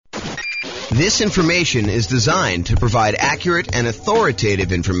This information is designed to provide accurate and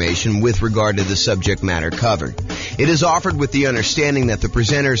authoritative information with regard to the subject matter covered. It is offered with the understanding that the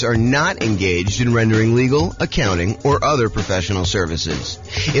presenters are not engaged in rendering legal, accounting, or other professional services.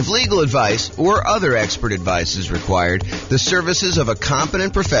 If legal advice or other expert advice is required, the services of a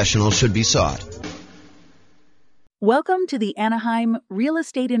competent professional should be sought. Welcome to the Anaheim Real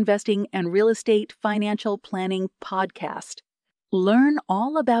Estate Investing and Real Estate Financial Planning Podcast. Learn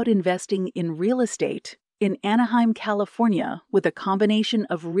all about investing in real estate in Anaheim, California, with a combination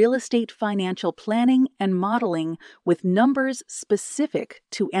of real estate financial planning and modeling with numbers specific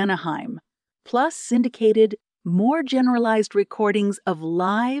to Anaheim, plus syndicated, more generalized recordings of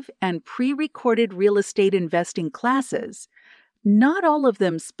live and pre-recorded real estate investing classes, not all of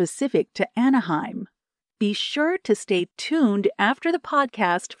them specific to Anaheim. Be sure to stay tuned after the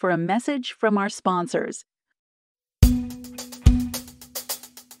podcast for a message from our sponsors.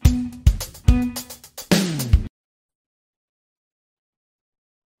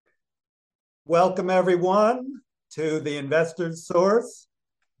 Welcome, everyone, to the Investor's Source,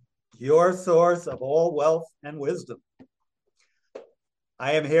 your source of all wealth and wisdom.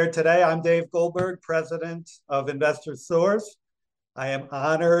 I am here today. I'm Dave Goldberg, president of Investor's Source. I am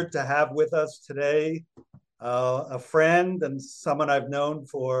honored to have with us today a friend and someone I've known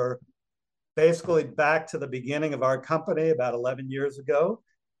for basically back to the beginning of our company about 11 years ago,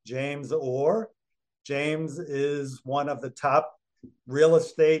 James Orr. James is one of the top real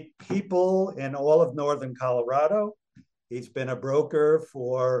estate people in all of Northern Colorado. He's been a broker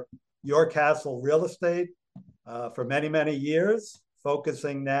for Your Castle Real Estate for many, many years,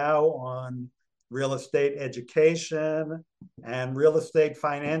 focusing now on real estate education and real estate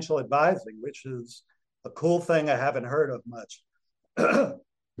financial advising, which is a cool thing I haven't heard of much.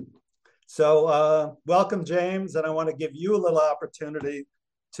 So welcome, James, and I want to give you a little opportunity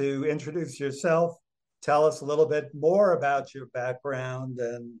to introduce yourself. Tell us a little bit more about your background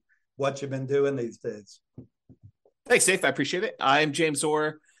and what you've been doing these days. Thanks, Dave. I appreciate it. I'm James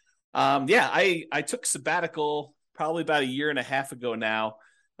Orr. I took sabbatical probably about a year and a half ago now.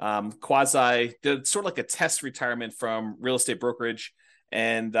 Did sort of like a test retirement from real estate brokerage,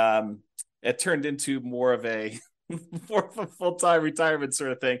 and it turned into more of a full-time retirement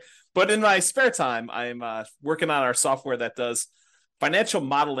sort of thing. But in my spare time, I'm working on our software that does financial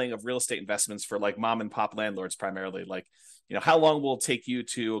modeling of real estate investments for like mom and pop landlords, primarily. Like, how long will it take you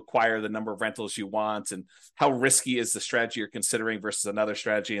to acquire the number of rentals you want, and how risky is the strategy you're considering versus another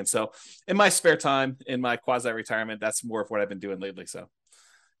strategy? And so in my spare time, in my quasi-retirement, that's more of what I've been doing lately. So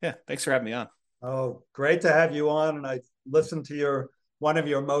yeah, thanks for having me on. Oh, great to have you on. And I listened to one of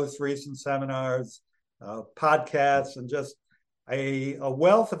your most recent seminars, podcasts, and just a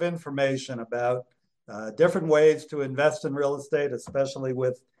wealth of information about different ways to invest in real estate, especially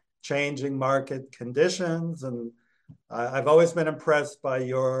with changing market conditions. And I've always been impressed by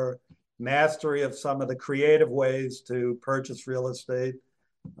your mastery of some of the creative ways to purchase real estate,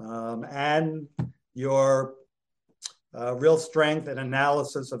 and your real strength and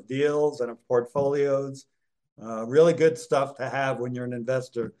analysis of deals and of portfolios. Really good stuff to have when you're an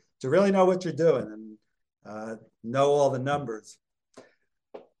investor, to really know what you're doing and know all the numbers.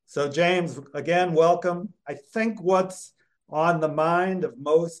 So James, again, welcome. I think what's on the mind of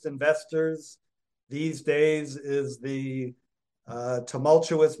most investors these days is the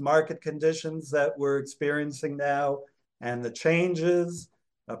tumultuous market conditions that we're experiencing now and the changes,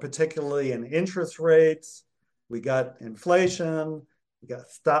 particularly in interest rates. We got inflation, we got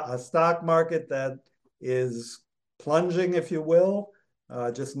a stock market that is plunging, if you will,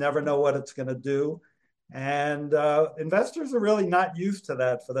 just never know what it's going to do. And investors are really not used to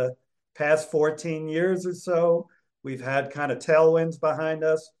that for the past 14 years or so. We've had kind of tailwinds behind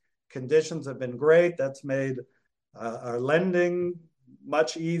us. Conditions have been great. That's made our lending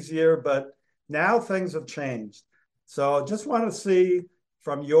much easier, but now things have changed. So just want to see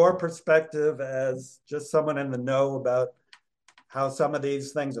from your perspective as just someone in the know about how some of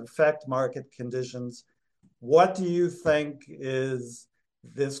these things affect market conditions, what do you think is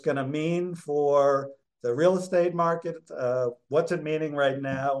this going to mean for the real estate market? What's it meaning right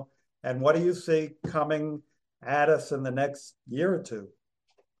now? And what do you see coming at us in the next year or two?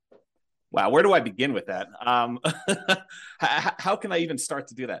 Wow, where do I begin with that? How can I even start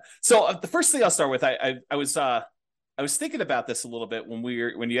to do that? So the first thing I'll start with, I was thinking about this a little bit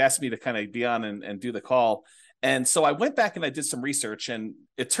when you asked me to kind of be on and do the call. And so I went back and I did some research, and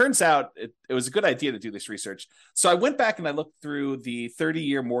it turns out it was a good idea to do this research. So I went back and I looked through the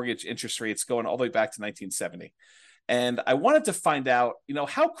 30-year mortgage interest rates going all the way back to 1970. And I wanted to find out,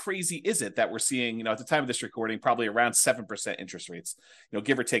 how crazy is it that we're seeing, at the time of this recording, probably around 7% interest rates,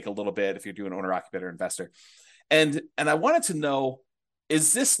 give or take a little bit if you're doing owner occupied or investor. And I wanted to know,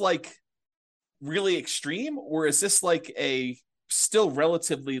 is this like really extreme, or is this like a still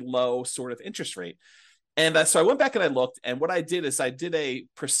relatively low sort of interest rate? And so I went back and I looked, and what I did is I did a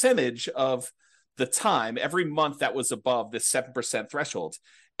percentage of the time every month that was above this 7% threshold.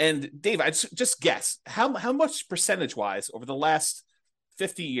 And Dave, I just guess how much percentage wise over the last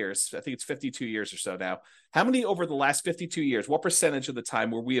 50 years, I think it's 52 years or so now, how many over the last 52 years, what percentage of the time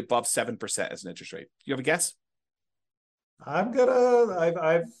were we above 7% as an interest rate? Do you have a guess? I've kind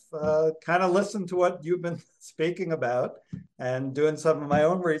of listened to what you've been speaking about and doing some of my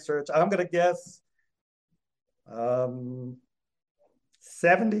own research. I'm gonna guess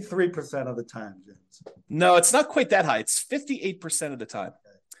 73% of the time, James. No, it's not quite that high. It's 58% of the time.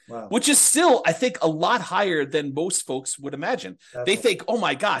 Wow. Which is still, I think, a lot higher than most folks would imagine. They think, oh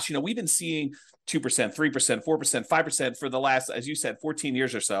my gosh, we've been seeing 2%, 3%, 4%, 5% for the last, as you said, 14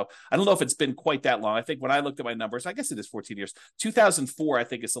 years or so. I don't know if it's been quite that long. I think when I looked at my numbers, I guess it is 14 years. 2004, I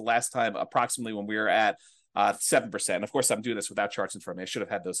think, is the last time approximately when we were at 7%. Of course, I'm doing this without charts in front of me. I should have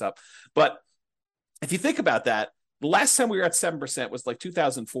had those up. But if you think about that, the last time we were at 7% was like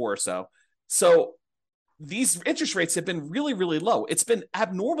 2004 or so. So these interest rates have been really, really low. It's been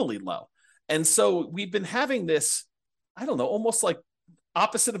abnormally low. And so we've been having this, I don't know, almost like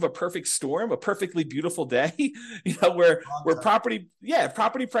opposite of a perfect storm, a perfectly beautiful day, where property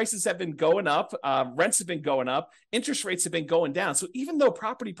prices have been going up, rents have been going up, interest rates have been going down. So even though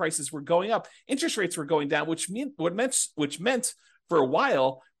property prices were going up, interest rates were going down, which meant for a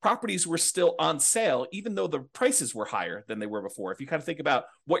while, properties were still on sale, even though the prices were higher than they were before. If you kind of think about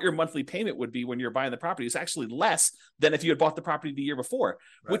what your monthly payment would be when you're buying the property, it's actually less than if you had bought the property the year before,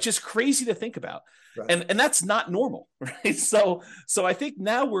 right, which is crazy to think about. Right. And that's not normal, right? So I think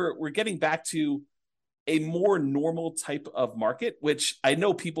now we're getting back to a more normal type of market, which I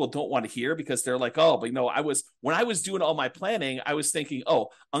know people don't want to hear because they're like, oh, but when I was doing all my planning, I was thinking, oh,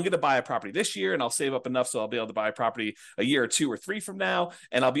 I'm going to buy a property this year and I'll save up enough so I'll be able to buy a property a year or 2 or 3 from now,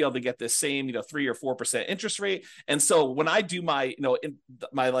 and I'll be able to get this same 3 or 4% interest rate. And so when I do my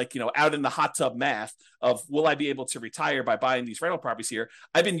out in the hot tub math of will I be able to retire by buying these rental properties here,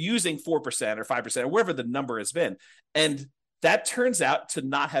 I've been using 4% or 5% or wherever the number has been, and that turns out to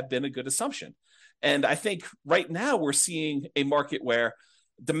not have been a good assumption. And I think right now we're seeing a market where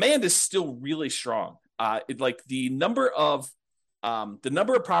demand is still really strong. The number of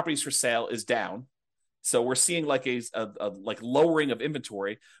properties for sale is down, so we're seeing like a lowering of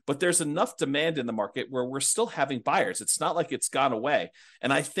inventory. But there's enough demand in the market where we're still having buyers. It's not like it's gone away.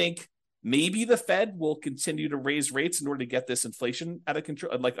 And I think maybe the Fed will continue to raise rates in order to get this inflation out of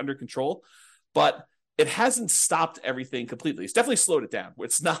control, under control, but it hasn't stopped everything completely. It's definitely slowed it down.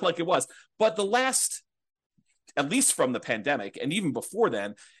 It's not like it was. But the last, at least from the pandemic, and even before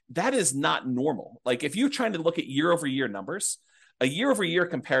then, that is not normal. Like if you're trying to look at year-over-year numbers, a year-over-year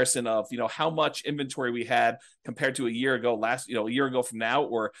comparison of, how much inventory we had compared to a year ago from now,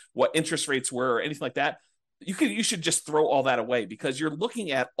 or what interest rates were or anything like that, you should just throw all that away, because you're looking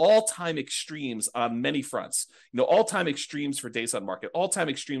at all-time extremes on many fronts. All-time extremes for days on market, all-time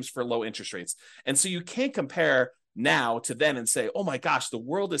extremes for low interest rates. And so you can't compare now to then and say, oh my gosh, the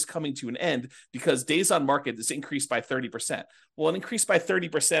world is coming to an end because days on market is increased by 30%. Well, it increased by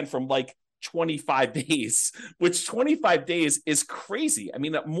 30% from like 25 days, which 25 days is crazy. I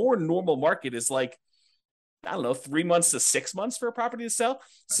mean, a more normal market is like, I don't know, 3 months to 6 months for a property to sell. Right.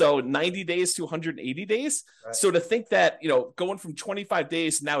 So 90 days to 180 days. Right. So to think that, going from 25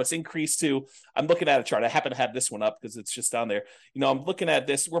 days, now it's increased to, I'm looking at a chart. I happen to have this one up because it's just down there. I'm looking at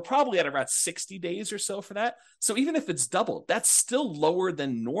this. We're probably at around 60 days or so for that. So even if it's doubled, that's still lower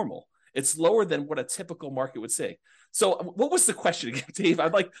than normal. It's lower than what a typical market would say. So what was the question again, Dave?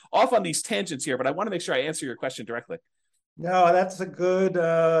 I'm like off on these tangents here, but I want to make sure I answer your question directly. No, that's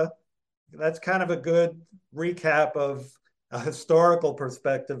kind of a good recap of a historical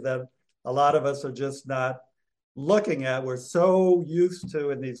perspective that a lot of us are just not looking at. We're so used to,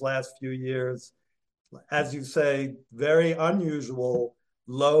 in these last few years, as you say, very unusual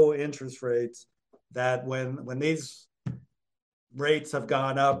low interest rates, that when these rates have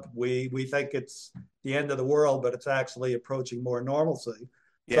gone up, we think it's the end of the world, but it's actually approaching more normalcy.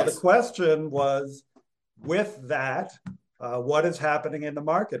 Yes. So the question was, with that, what is happening in the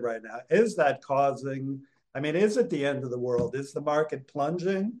market right now? Is that causing, is it the end of the world? Is the market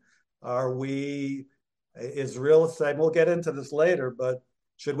plunging? Is real estate, we'll get into this later, but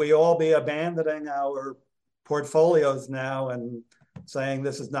should we all be abandoning our portfolios now and saying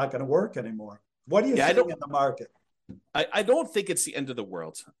this is not going to work anymore? What do you see in the market? I don't think it's the end of the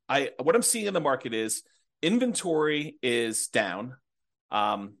world. What I'm seeing in the market is inventory is down.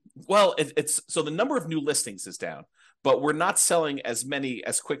 It's so the number of new listings is down, but we're not selling as many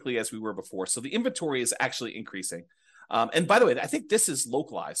as quickly as we were before. So the inventory is actually increasing. And by the way, I think this is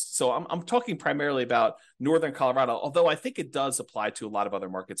localized. So I'm talking primarily about Northern Colorado, although I think it does apply to a lot of other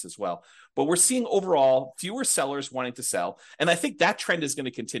markets as well. But we're seeing overall fewer sellers wanting to sell. And I think that trend is going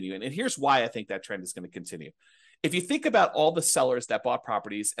to continue. And here's why I think that trend is going to continue. If you think about all the sellers that bought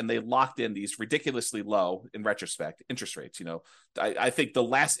properties and they locked in these ridiculously low, in retrospect, interest rates, I think the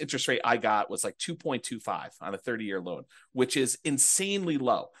last interest rate I got was like 2.25 on a 30-year loan, which is insanely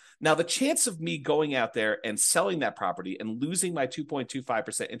low. Now, the chance of me going out there and selling that property and losing my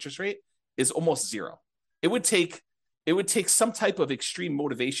 2.25% interest rate is almost zero. It would take some type of extreme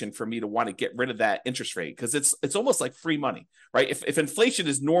motivation for me to want to get rid of that interest rate, because it's almost like free money, right? If inflation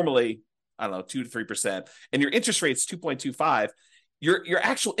is normally, I don't know, 2 to 3%, and your interest rate is 2.25, your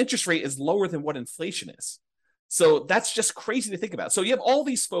actual interest rate is lower than what inflation is. So that's just crazy to think about. So you have all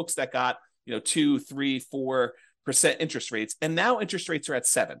these folks that got, 2, 3, 4% interest rates, and now interest rates are at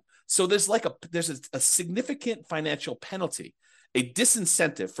 7. So there's a significant financial penalty, a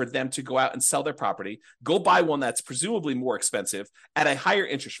disincentive for them to go out and sell their property, go buy one that's presumably more expensive at a higher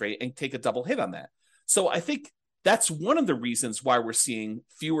interest rate and take a double hit on that. So I think that's one of the reasons why we're seeing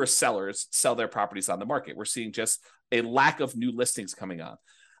fewer sellers sell their properties on the market. We're seeing just a lack of new listings coming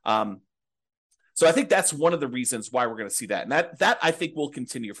on. So I think that's one of the reasons why we're going to see that. And that I think will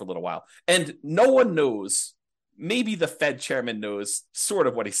continue for a little while. And no one knows. Maybe the Fed chairman knows sort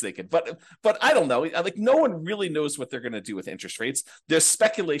of what he's thinking, but I don't know. Like, no one really knows what they're going to do with interest rates. There's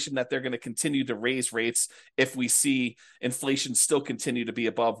speculation that they're going to continue to raise rates if we see inflation still continue to be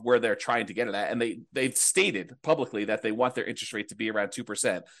above where they're trying to get it at. And they've stated publicly that they want their interest rate to be around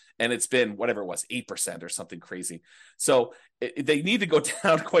 2%, and it's been whatever it was, 8% or something crazy. So they need to go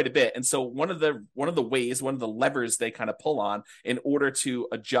down quite a bit. And so one of the levers they kind of pull on in order to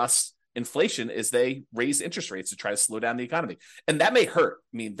adjust inflation is they raise interest rates to try to slow down the economy. And that may hurt.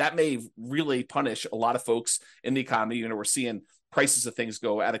 I mean, that may really punish a lot of folks in the economy. We're seeing prices of things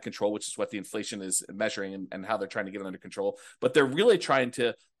go out of control, which is what the inflation is measuring and how they're trying to get it under control. But they're really trying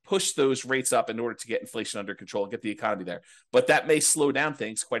to push those rates up in order to get inflation under control and get the economy there. But that may slow down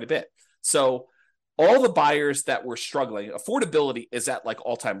things quite a bit. So all the buyers that were struggling, affordability is at like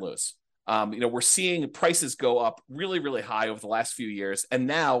all-time lows. We're seeing prices go up really, really high over the last few years. And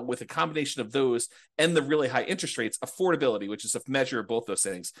now with a combination of those and the really high interest rates, affordability, which is a measure of both those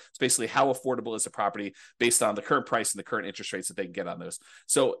things, it's basically how affordable is a property based on the current price and the current interest rates that they can get on those.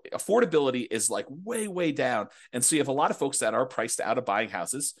 So affordability is like way, way down. And so you have a lot of folks that are priced out of buying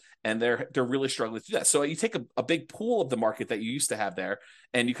houses, and they're really struggling to do that. So you take a big pool of the market that you used to have there,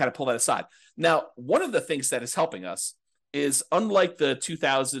 and you kind of pull that aside. Now, one of the things that is helping us is, unlike the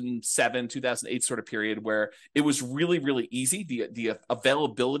 2007, 2008 sort of period where it was really, really easy, the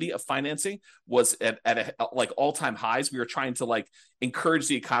availability of financing was at like all-time highs. We were trying to encourage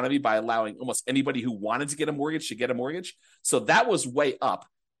the economy by allowing almost anybody who wanted to get a mortgage to get a mortgage. So that was way up.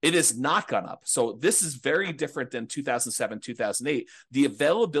 It has not gone up. So this is very different than 2007, 2008. The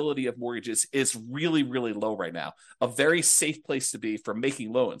availability of mortgages is really, really low right now, a very safe place to be for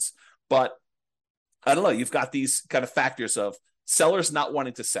making loans. But I don't know, you've got these kind of factors of sellers not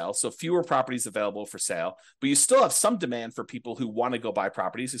wanting to sell, so fewer properties available for sale, but you still have some demand for people who want to go buy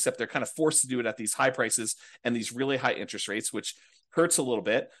properties, except they're kind of forced to do it at these high prices and these really high interest rates, which hurts a little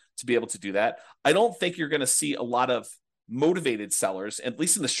bit to be able to do that. I don't think you're going to see a lot of motivated sellers, at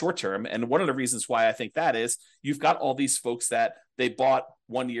least in the short term. And one of the reasons why I think that is, you've got all these folks that they bought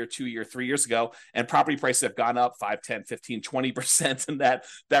 1 year, 2 year, 3 years ago, and property prices have gone up 5, 10, 15, 20% in that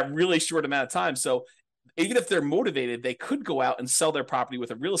really short amount of time. So even if they're motivated, they could go out and sell their property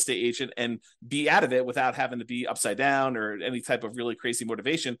with a real estate agent and be out of it without having to be upside down or any type of really crazy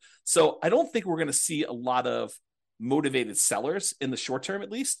motivation. So I don't think we're going to see a lot of motivated sellers in the short term,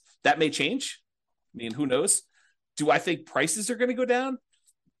 at least. That may change. I mean, who knows? Do I think prices are going to go down?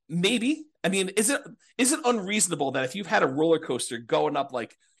 Maybe. I mean, is it unreasonable that if you've had a roller coaster going up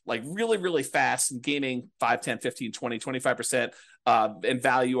like really, really fast and gaining 5, 10, 15, 20, 25% in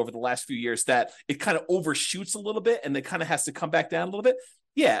value over the last few years, that it kind of overshoots a little bit and it kind of has to come back down a little bit?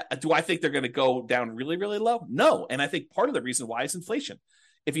 Yeah. Do I think they're going to go down really, really low? No. And I think part of the reason why is inflation.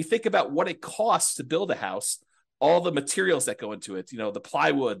 If you think about what it costs to build a house, all the materials that go into it, the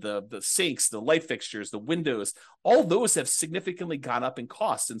plywood, the sinks, the light fixtures, the windows, all those have significantly gone up in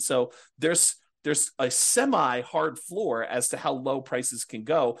cost. And so there's a semi-hard floor as to how low prices can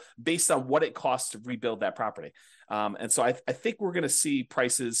go based on what it costs to rebuild that property. And so I think we're going to see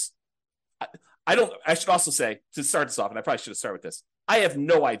prices I should also say, to start this off, and I probably should have started with this, I have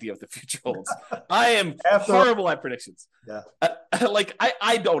no idea what the future holds. I am horrible at predictions. Yeah.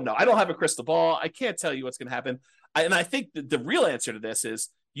 I don't know. I don't have a crystal ball. I can't tell you what's going to happen. And I think the real answer to this is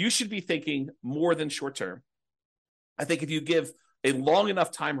you should be thinking more than short term. I think if you give a long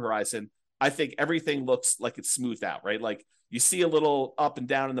enough time horizon, I think everything looks like it's smoothed out, right? Like you see a little up and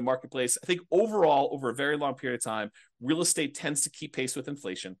down in the marketplace. I think overall, over a very long period of time, real estate tends to keep pace with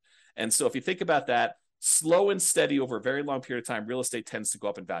inflation. And so if you think about that, slow and steady over a very long period of time, real estate tends to go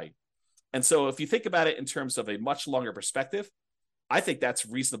up in value. And so if you think about it in terms of a much longer perspective, I think that's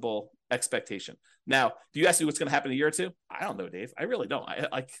reasonable expectation. Now, do you ask me what's going to happen in a year or two? I don't know, Dave. I really don't.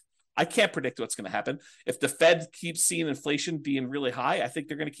 I can't predict what's going to happen. If the Fed keeps seeing inflation being really high, I think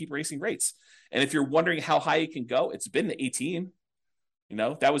they're going to keep raising rates. And if you're wondering how high it can go, it's been to 18.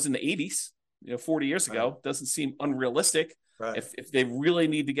 That was in the 80s, 40 years ago. Doesn't seem unrealistic. Right. If they really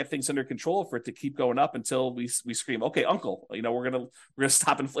need to get things under control for it to keep going up until we scream, okay, uncle, we're gonna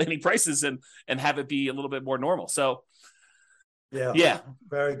stop inflating prices and have it be a little bit more normal. So yeah,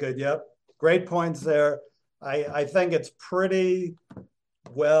 very good. Yep, great points there. I think it's pretty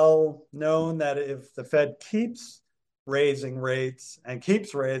well known that if the Fed keeps raising rates and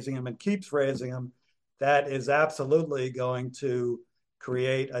keeps raising them, that is absolutely going to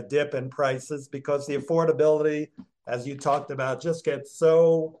create a dip in prices because the affordability, as you talked about, just gets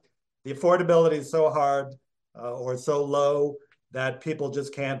the affordability is so hard or so low that people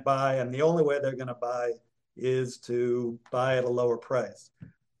just can't buy. And the only way they're going to buy is to buy at a lower price.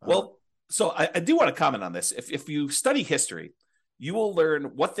 Well, so I do want to comment on this. If you study history, you will learn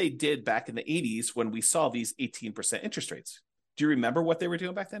what they did back in the 80s when we saw these 18% interest rates. Do you remember what they were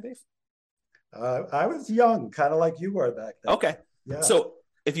doing back then, Dave? I was young, kind of like you were back then. Okay. Yeah. So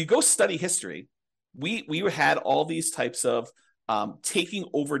if you go study history, we had all these types of taking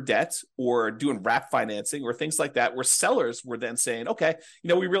over debt or doing wrap financing or things like that, where sellers were then saying, okay,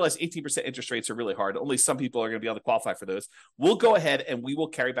 we realize 18% interest rates are really hard. Only some people are going to be able to qualify for those. We'll go ahead and we will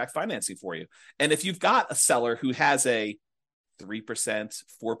carry back financing for you. And if you've got a seller who has a 3%,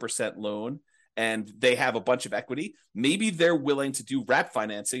 4% loan, and they have a bunch of equity, maybe they're willing to do wrap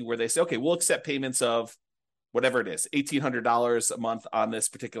financing where they say, okay, we'll accept payments of whatever it is, $1,800 a month on this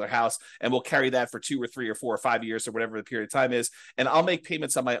particular house, and we'll carry that for 2 or 3 or 4 or 5 years or whatever the period of time is. And I'll make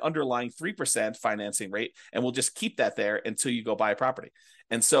payments on my underlying 3% financing rate, and we'll just keep that there until you go buy a property.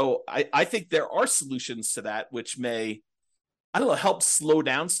 And so I think there are solutions to that, which may, help slow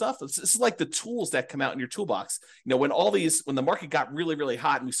down stuff. This is like the tools that come out in your toolbox. When the market got really, really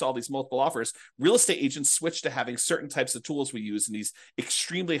hot and we saw these multiple offers, real estate agents switched to having certain types of tools we use in these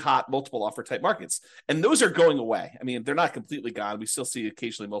extremely hot multiple offer type markets. And those are going away. I mean, they're not completely gone. We still see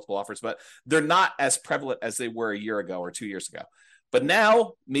occasionally multiple offers, but they're not as prevalent as they were a year ago or 2 years ago. But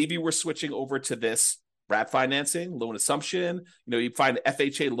now maybe we're switching over to this wrap financing, loan assumption. You find an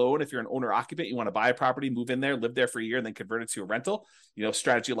FHA loan if you're an owner occupant, you want to buy a property, move in there, live there for a year, and then convert it to a rental.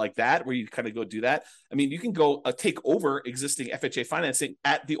 Strategy like that where you kind of go do that. I mean, you can go take over existing FHA financing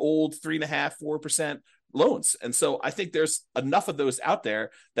at the old 3.5%, 4% loans. And so I think there's enough of those out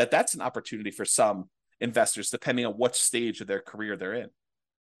there that's an opportunity for some investors, depending on what stage of their career they're in.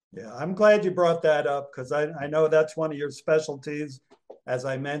 Yeah, I'm glad you brought that up because I know that's one of your specialties. As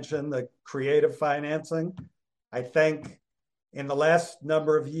I mentioned, the creative financing. I think in the last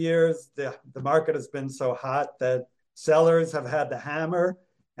number of years, the market has been so hot that sellers have had the hammer,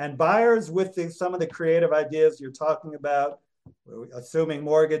 and buyers with some of the creative ideas you're talking about, assuming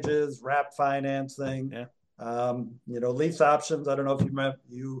mortgages, wrap financing, lease options. I don't know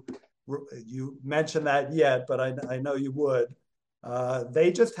if you mentioned that yet, but I know you would.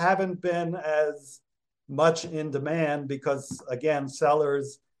 They just haven't been as much in demand because, again,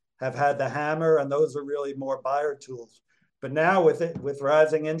 sellers have had the hammer, and those are really more buyer tools. But now with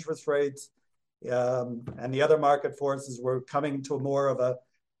rising interest rates and the other market forces, we're coming to more of a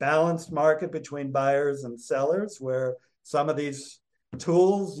balanced market between buyers and sellers, where some of these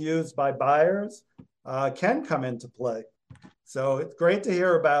tools used by buyers can come into play. So it's great to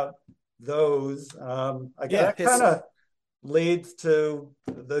hear about those. That kind of leads to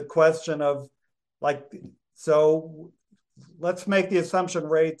the question of, so let's make the assumption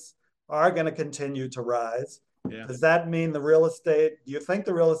rates are going to continue to rise. Yeah. Does that mean do you think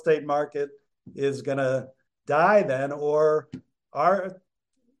the real estate market is going to die then, or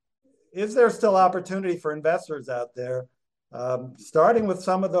is there still opportunity for investors out there, starting with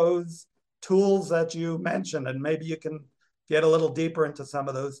some of those tools that you mentioned, and maybe you can get a little deeper into some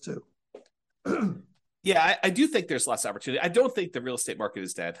of those too? Yeah, I do think there's less opportunity. I don't think the real estate market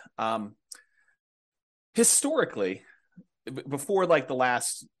is dead. Historically, before the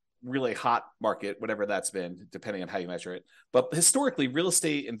last really hot market, whatever that's been, depending on how you measure it. But historically, real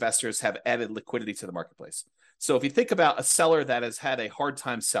estate investors have added liquidity to the marketplace. So if you think about a seller that has had a hard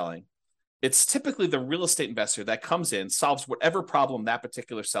time selling, it's typically the real estate investor that comes in, solves whatever problem that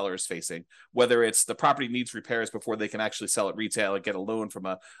particular seller is facing, whether it's the property needs repairs before they can actually sell it retail and get a loan from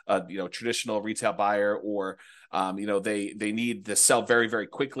a traditional retail buyer, or they need to sell very, very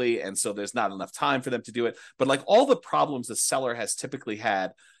quickly, and so there's not enough time for them to do it. But like all the problems the seller has typically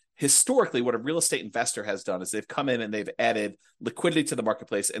had, historically, what a real estate investor has done is they've come in and they've added liquidity to the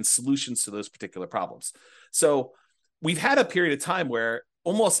marketplace and solutions to those particular problems. So we've had a period of time where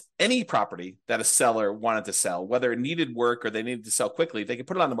almost any property that a seller wanted to sell, whether it needed work or they needed to sell quickly, they could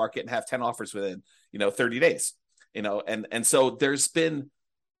put it on the market and have 10 offers within, 30 days, and so there's been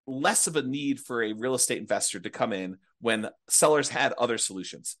less of a need for a real estate investor to come in when sellers had other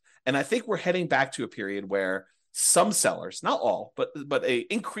solutions. And I think we're heading back to a period where some sellers, not all, but a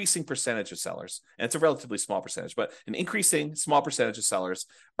increasing percentage of sellers, and it's a relatively small percentage, but an increasing small percentage of sellers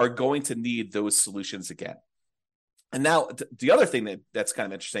are going to need those solutions again. And now the other thing that's kind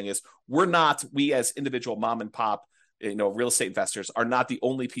of interesting is we as individual mom and pop, real estate investors are not the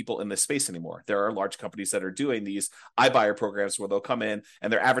only people in this space anymore. There are large companies that are doing these iBuyer programs where they'll come in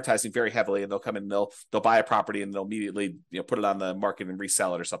and they're advertising very heavily, and they'll come in and they'll buy a property and they'll immediately put it on the market and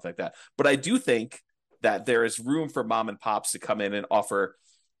resell it or something like that. But I do think that there is room for mom and pops to come in and offer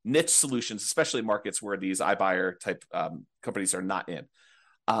niche solutions, especially in markets where these iBuyer type companies are not in.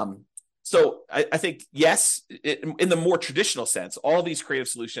 So I think, yes, in the more traditional sense, all these creative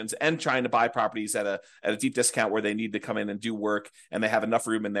solutions and trying to buy properties at a deep discount where they need to come in and do work and they have enough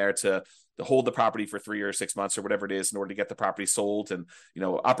room in there to hold the property for 3 or 6 months or whatever it is in order to get the property sold, and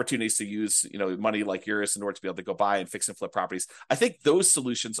opportunities to use money like yours in order to be able to go buy and fix and flip properties. I think those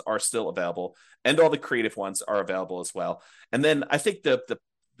solutions are still available, and all the creative ones are available as well. And then I think the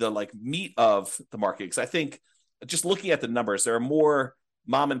like meat of the market, because I think just looking at the numbers, there are more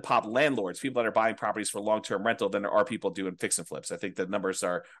mom and pop landlords, people that are buying properties for long-term rental, than there are people doing fix and flips. I think the numbers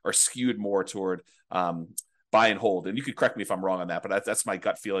are skewed more toward buy and hold. And you could correct me if I'm wrong on that, but that's my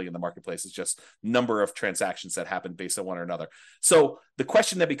gut feeling in the marketplace. It's just number of transactions that happen based on one or another. So the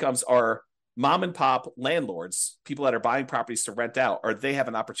question that becomes, are mom and pop landlords, people that are buying properties to rent out, are they have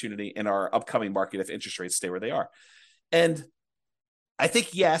an opportunity in our upcoming market if interest rates stay where they are? And I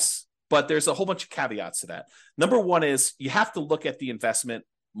think yes, but there's a whole bunch of caveats to that. Number one is you have to look at the investment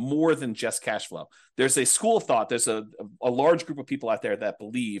more than just cash flow. There's a school of thought, there's a large group of people out there that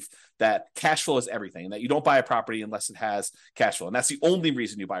believe that cash flow is everything, and that you don't buy a property unless it has cash flow. And that's the only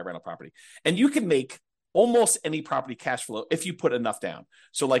reason you buy a rental property. And you can make almost any property cash flow if you put enough down.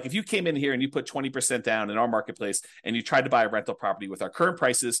 So like if you came in here and you put 20% down in our marketplace and you tried to buy a rental property with our current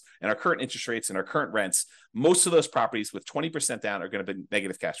prices and our current interest rates and our current rents, most of those properties with 20% down are going to be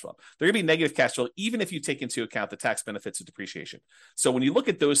negative cash flow. They're going to be negative cash flow even if you take into account the tax benefits of depreciation. So when you look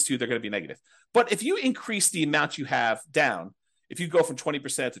at those two, they're going to be negative. But if you increase the amount you have down, if you go from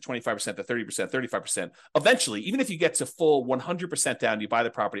 20% to 25% to 30%, 35%, eventually, even if you get to full 100% down, you buy the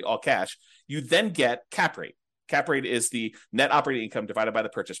property all cash, you then get cap rate. Cap rate is the net operating income divided by the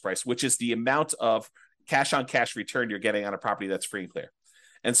purchase price, which is the amount of cash on cash return you're getting on a property that's free and clear.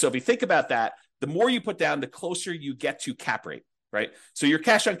 And so if you think about that, the more you put down, the closer you get to cap rate. Right. So your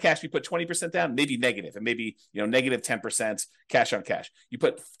cash on cash, you put 20% down, maybe negative, and maybe, negative 10% cash on cash. You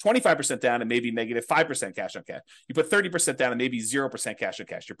put 25% down and maybe negative 5% cash on cash. You put 30% down and maybe 0% cash on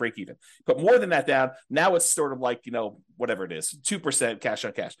cash. You break even. Put more than that down. Now it's sort of like, whatever it is, 2% cash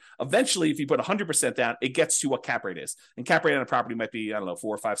on cash. Eventually, if you put 100% down, it gets to what cap rate is. And cap rate on a property might be,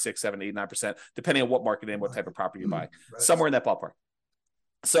 4, 5, 6, 7, 8, 9%, depending on what market and what type of property you buy, somewhere in that ballpark.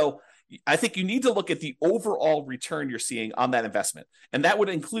 So I think you need to look at the overall return you're seeing on that investment. And that would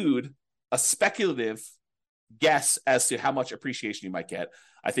include a speculative guess as to how much appreciation you might get.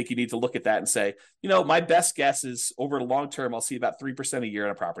 I think you need to look at that and say, my best guess is over the long term, I'll see about 3% a year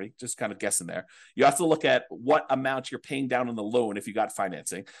on a property, just kind of guessing there. You have to look at what amount you're paying down on the loan if you got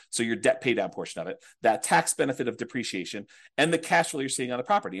financing. So your debt pay down portion of it, that tax benefit of depreciation, and the cash flow you're seeing on the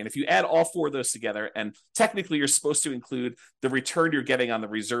property. And if you add all four of those together, and technically you're supposed to include the return you're getting on the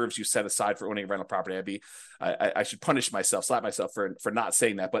reserves you set aside for owning a rental property, I should punish myself, slap myself for not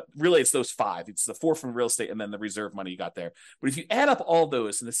saying that. But really, it's those five. It's the four from real estate and then the reserve money you got there. But if you add up all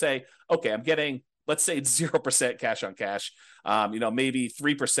those and to say, okay, I'm getting, let's say it's 0% cash on cash, maybe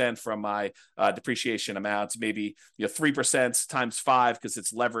 3% from my depreciation amount, maybe 3% times 5 because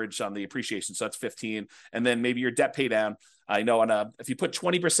it's leverage on the appreciation, so that's 15, and then maybe your debt pay down. I know if you put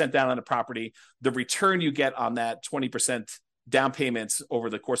 20% down on a property, the return you get on that 20% down payments over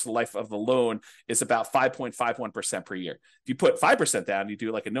the course of the life of the loan is about 5.51% per year. If you put 5% down, you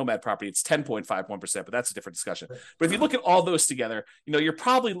do like a nomad property, it's 10.51%, but that's a different discussion. But if you look at all those together, you're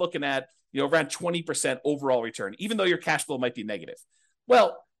probably looking at, around 20% overall return, even though your cash flow might be negative.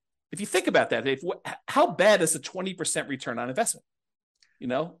 Well, if you think about that, Dave, how bad is a 20% return on investment?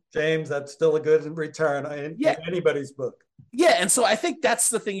 James, that's still a good return in anybody's book. Yeah. And so I think that's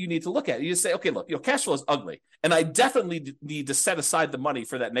the thing you need to look at. You just say, okay, look, cash flow is ugly. And I definitely need to set aside the money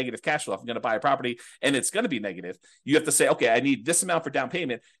for that negative cash flow. If I'm going to buy a property and it's going to be negative, you have to say, okay, I need this amount for down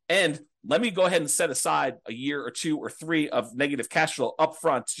payment. And let me go ahead and set aside a year or 2 or 3 of negative cash flow up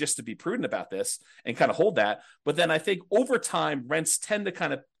front just to be prudent about this and kind of hold that. But then I think over time, rents tend to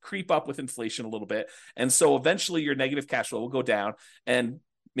kind of creep up with inflation a little bit. And so eventually your negative cash flow will go down. And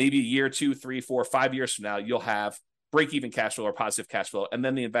maybe a year, 2, 3, 4, 5 years from now, you'll have break-even cash flow or positive cash flow, and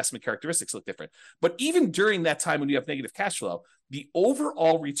then the investment characteristics look different. But even during that time when you have negative cash flow, the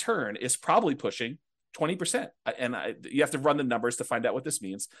overall return is probably pushing 20%. And you have to run the numbers to find out what this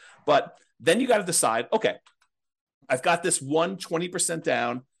means. But then you got to decide, okay, I've got this 20%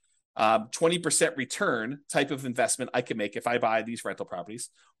 down, 20% return type of investment I can make if I buy these rental properties.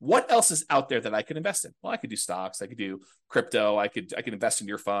 What else is out there that I can invest in? Well, I could do stocks, I could do crypto, I could invest in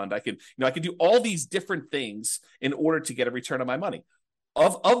your fund, I could do all these different things in order to get a return on my money.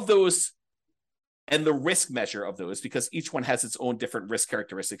 Of those, and the risk measure of those, because each one has its own different risk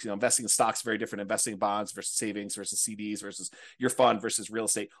characteristics. Investing in stocks is very different, investing in bonds versus savings versus CDs versus your fund versus real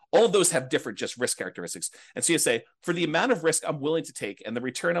estate. All of those have different just risk characteristics. And so you say, for the amount of risk I'm willing to take and the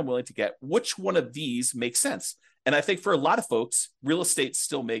return I'm willing to get, which one of these makes sense? And I think for a lot of folks, real estate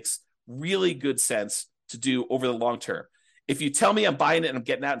still makes really good sense to do over the long term. If you tell me I'm buying it and I'm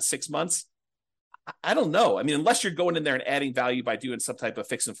getting out in 6 months, I don't know. I mean, unless you're going in there and adding value by doing some type of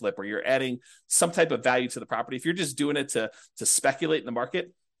fix and flip, or you're adding some type of value to the property. If you're just doing it to speculate in the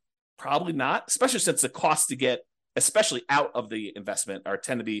market, probably not, especially since the cost to get, especially out of the investment,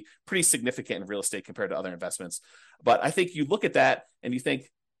 tend to be pretty significant in real estate compared to other investments. But I think you look at that and you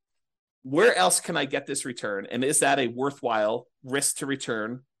think, where else can I get this return? And is that a worthwhile risk to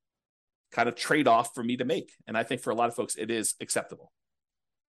return kind of trade-off for me to make? And I think for a lot of folks, it is acceptable.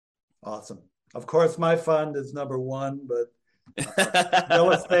 Awesome. Of course, my fund is number 1, but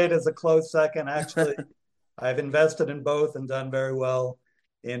real estate is a close second. Actually, I've invested in both and done very well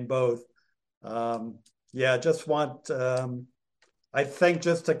in both. I think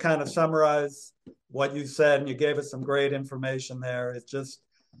just to kind of summarize what you said, and you gave us some great information there, it's just,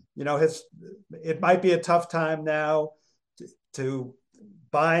 it might be a tough time now to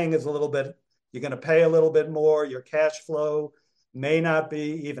buying is a little bit, you're going to pay a little bit more, your cash flow may not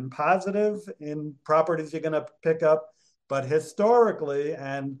be even positive in properties you're going to pick up. But historically,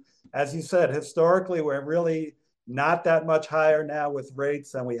 and as you said, historically, we're really not that much higher now with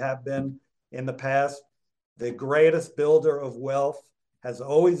rates than we have been in the past. The greatest builder of wealth has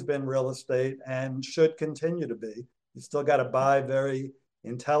always been real estate and should continue to be. You still got to buy very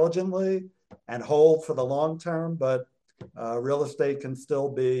intelligently and hold for the long term, but real estate can still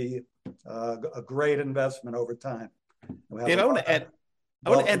be a great investment over time. Dave, I want to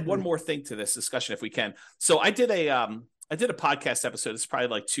add one more thing to this discussion if we can. So I did a podcast episode. It's probably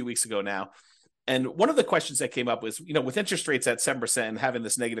like 2 weeks ago now. And one of the questions that came up was, with interest rates at 7% and having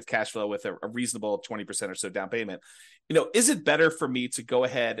this negative cash flow with a reasonable 20% or so down payment, is it better for me to go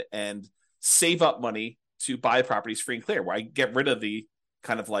ahead and save up money to buy properties free and clear, where I get rid of the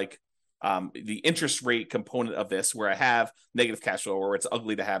kind of like the interest rate component of this, where I have negative cash flow, or it's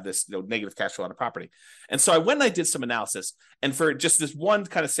ugly to have this negative cash flow on a property. And so I went and I did some analysis, and for just this one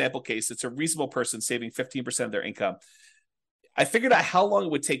kind of sample case, it's a reasonable person saving 15% of their income. I figured out how long it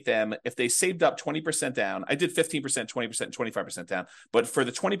would take them if they saved up 20% down. I did 15%, 20%, and 25% down. But for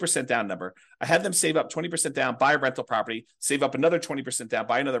the 20% down number, I had them save up 20% down, buy a rental property, save up another 20% down,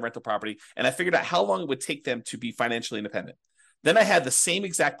 buy another rental property. And I figured out how long it would take them to be financially independent. Then I had the same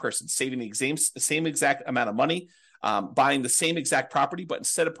exact person saving the same exact amount of money, buying the same exact property, but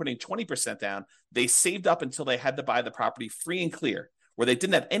instead of putting 20% down, they saved up until they had to buy the property free and clear, where they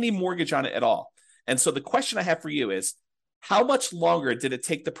didn't have any mortgage on it at all. And so the question I have for you is, how much longer did it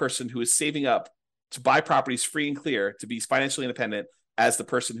take the person who is saving up to buy properties free and clear to be financially independent as the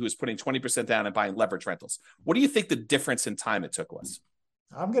person who is putting 20% down and buying leverage rentals? What do you think the difference in time it took was?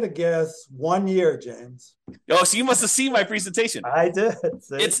 I'm going to guess 1 year, James. Oh, so you must have seen my presentation. I did.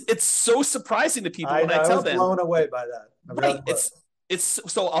 See? It's so surprising to people when I tell them. I was blown away by that. Right. It's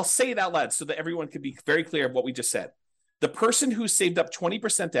so I'll say it out loud so that everyone can be very clear of what we just said. The person who saved up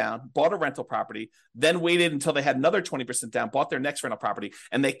 20% down, bought a rental property, then waited until they had another 20% down, bought their next rental property,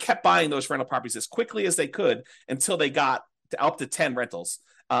 and they kept buying those rental properties as quickly as they could until they got up to 10 rentals.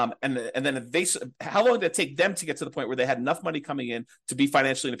 And then how long did it take them to get to the point where they had enough money coming in to be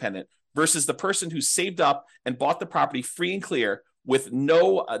financially independent versus the person who saved up and bought the property free and clear with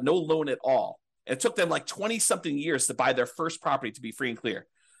no loan at all. And it took them like 20 something years to buy their first property to be free and clear.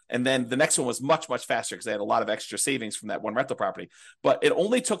 And then the next one was much, much faster because they had a lot of extra savings from that one rental property. But it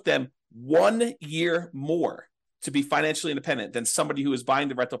only took them 1 year more to be financially independent than somebody who is buying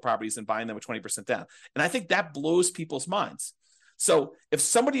the rental properties and buying them with 20% down. And I think that blows people's minds. So if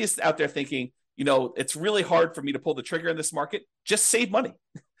somebody is out there thinking, it's really hard for me to pull the trigger in this market, just save money.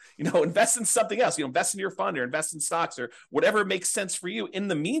 Invest in something else, invest in your fund or invest in stocks or whatever makes sense for you in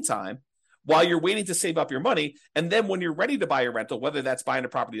the meantime, while you're waiting to save up your money. And then when you're ready to buy a rental, whether that's buying a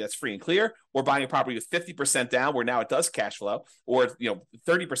property that's free and clear or buying a property with 50% down where now it does cash flow, or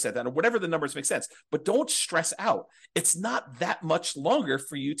 30% down, or whatever the numbers make sense. But don't stress out. It's not that much longer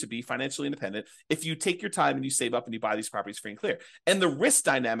for you to be financially independent if you take your time and you save up and you buy these properties free and clear. And the risk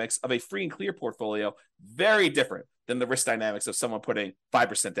dynamics of a free and clear portfolio, very different than the risk dynamics of someone putting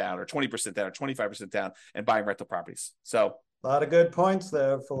 5% down or 20% down or 25% down and buying rental properties. So a lot of good points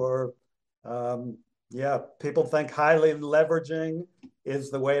there for people think highly leveraging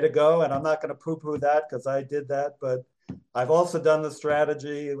is the way to go. And I'm not going to poo-poo that because I did that, but I've also done the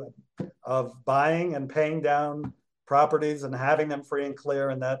strategy of buying and paying down properties and having them free and clear.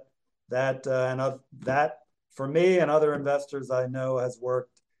 And that for me and other investors I know has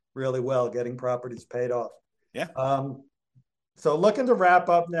worked really well, getting properties paid off. Yeah. So looking to wrap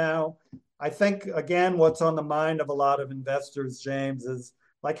up now, I think, again, what's on the mind of a lot of investors, James, is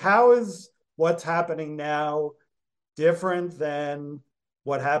like, how is what's happening now different than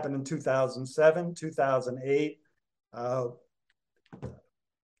what happened in 2007, 2008? How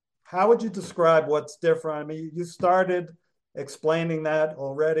would you describe what's different? I mean, you started explaining that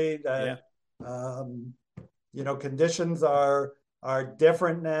already, that, conditions are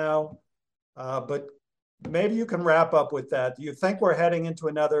different now, but maybe you can wrap up with that. Do you think we're heading into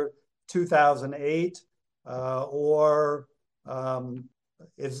another 2008 or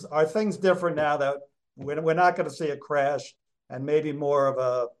are things different now that we're not going to see a crash and maybe more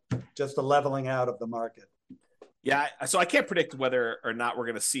of just a leveling out of the market? Yeah, so I can't predict whether or not we're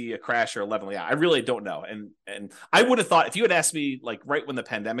going to see a crash or a leveling out. I really don't know. And I would have thought, if you had asked me like right when the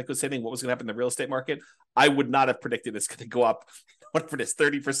pandemic was hitting, what was going to happen in the real estate market, I would not have predicted it's going to go up, what for this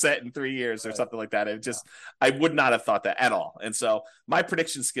 30% in 3 years or something like that. I would not have thought that at all. And so my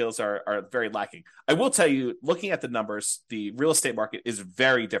prediction skills are very lacking. I will tell you, looking at the numbers, the real estate market is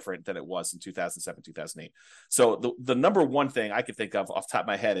very different than it was in 2007, 2008. So the number one thing I can think of off the top of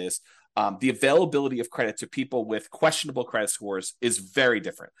my head is the availability of credit to people with questionable credit scores is very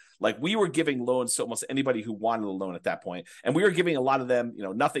different. Like, we were giving loans to almost anybody who wanted a loan at that point. And we were giving a lot of them,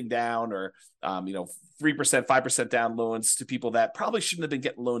 nothing down or, 3%, 5% down loans to people that probably shouldn't have been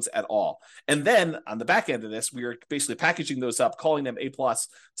getting loans at all. And then on the back end of this, we were basically packaging those up, calling them A+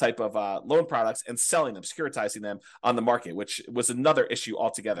 type of loan products and selling them, securitizing them on the market, which was another issue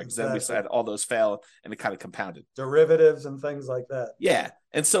altogether, because then we had all those fail and it kind of compounded. Derivatives and things like that. Yeah.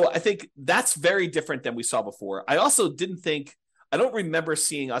 And so I think that's very different than we saw before. I don't remember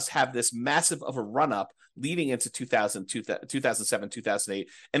seeing us have this massive of a run up leading into 2007, 2008.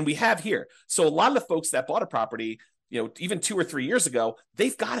 And we have here. So a lot of the folks that bought a property, even 2 or 3 years ago,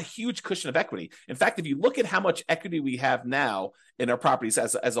 they've got a huge cushion of equity. In fact, if you look at how much equity we have now in our properties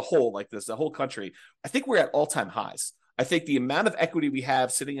as a whole, like this, the whole country, I think we're at all-time highs. I think the amount of equity we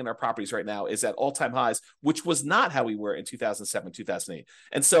have sitting in our properties right now is at all-time highs, which was not how we were in 2007, 2008.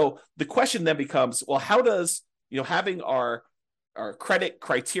 And so the question then becomes, well, how does, having our credit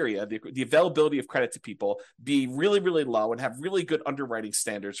criteria, the availability of credit to people, be really, really low and have really good underwriting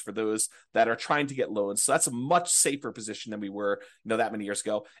standards for those that are trying to get loans. So that's a much safer position than we were, that many years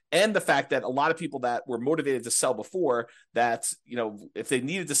ago. And the fact that a lot of people that were motivated to sell before, that, if they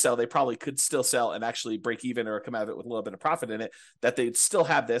needed to sell, they probably could still sell and actually break even or come out of it with a little bit of profit in it, that they'd still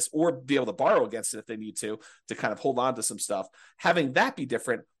have this or be able to borrow against it if they need to kind of hold on to some stuff. Having that be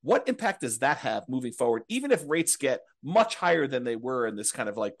different, what impact does that have moving forward, even if rates get much higher than they were in this kind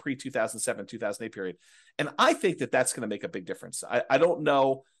of like pre-2007, 2008 period? And I think that that's going to make a big difference. I don't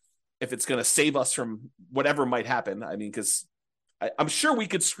know if it's going to save us from whatever might happen. I mean, because I'm sure we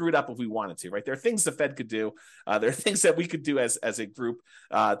could screw it up if we wanted to, right? There are things the Fed could do. There are things that we could do as a group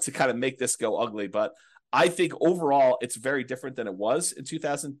to kind of make this go ugly. But I think overall, it's very different than it was in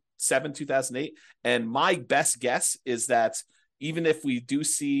 2007, 2008. And my best guess is that even if we do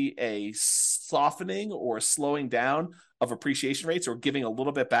see a softening or slowing down of appreciation rates or giving a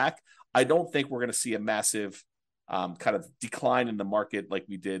little bit back, I don't think we're going to see a massive kind of decline in the market like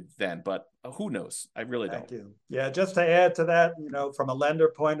we did then. But who knows? I really don't. Thank you. Yeah, just to add to that, from a lender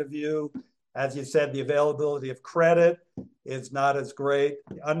point of view, as you said, the availability of credit is not as great.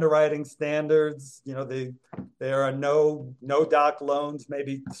 The underwriting standards, there are no doc loans.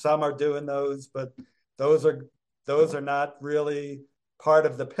 Maybe some are doing those, but those are not really part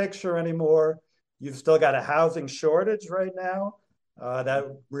of the picture anymore. You've still got a housing shortage right now that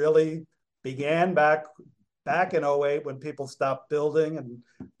really began back in 08 when people stopped building, and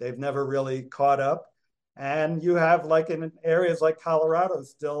they've never really caught up. And you have, like in areas like Colorado,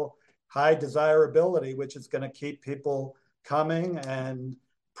 still high desirability, which is going to keep people coming and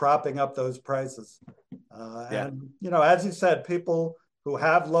propping up those prices. And, as you said, people who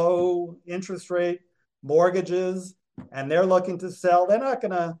have low interest rate mortgages and they're looking to sell, they're not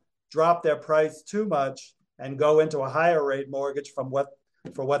going to drop their price too much and go into a higher rate mortgage for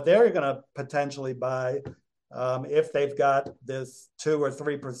what they're going to potentially buy if they've got this 2 or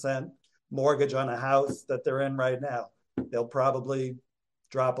 3% mortgage on a house that they're in right now. They'll probably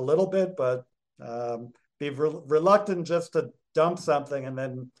drop a little bit, but be reluctant just to dump something and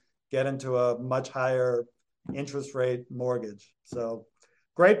then get into a much higher interest rate mortgage. So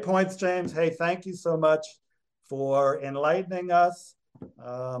great points, James. Hey, thank you so much for enlightening us.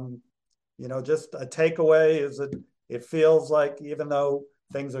 Just a takeaway is that it feels like even though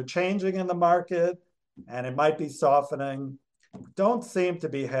things are changing in the market and it might be softening, don't seem to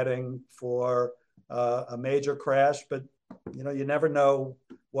be heading for a major crash, but you never know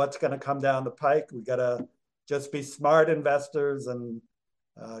what's going to come down the pike. We got to just be smart investors and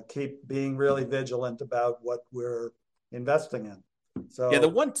keep being really vigilant about what we're investing in. So yeah, the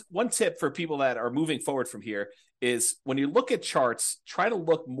one tip for people that are moving forward from here is when you look at charts, try to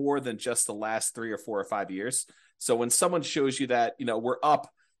look more than just the last 3 or 4 or 5 years. So when someone shows you that, we're up,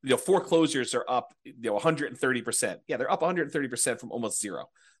 foreclosures are up, 130%. Yeah, they're up 130% from almost zero.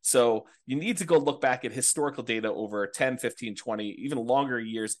 So you need to go look back at historical data over 10, 15, 20, even longer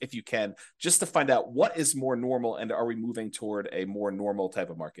years if you can, just to find out what is more normal and are we moving toward a more normal type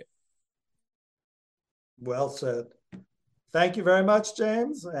of market. Well said. Thank you very much,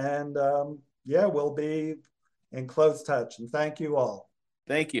 James. And we'll be in close touch. And thank you all.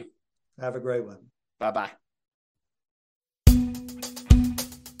 Thank you. Have a great one. Bye-bye.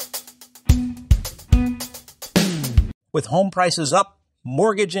 With home prices up,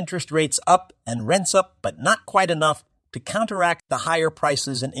 mortgage interest rates up, and rents up, but not quite enough to counteract the higher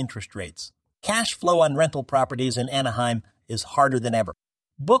prices and interest rates, cash flow on rental properties in Anaheim is harder than ever.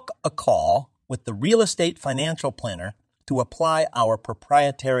 Book a call with the Real Estate Financial Planner to apply our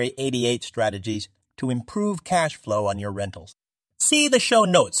proprietary 88 strategies to improve cash flow on your rentals. See the show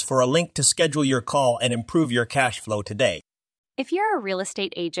notes for a link to schedule your call and improve your cash flow today. If you're a real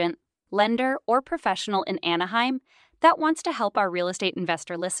estate agent, lender, or professional in Anaheim that wants to help our real estate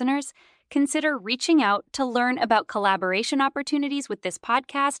investor listeners, consider reaching out to learn about collaboration opportunities with this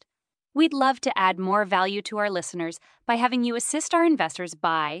podcast. We'd love to add more value to our listeners by having you assist our investors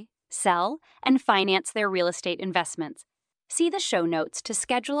buy, sell, and finance their real estate investments. See the show notes to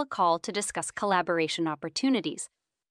schedule a call to discuss collaboration opportunities.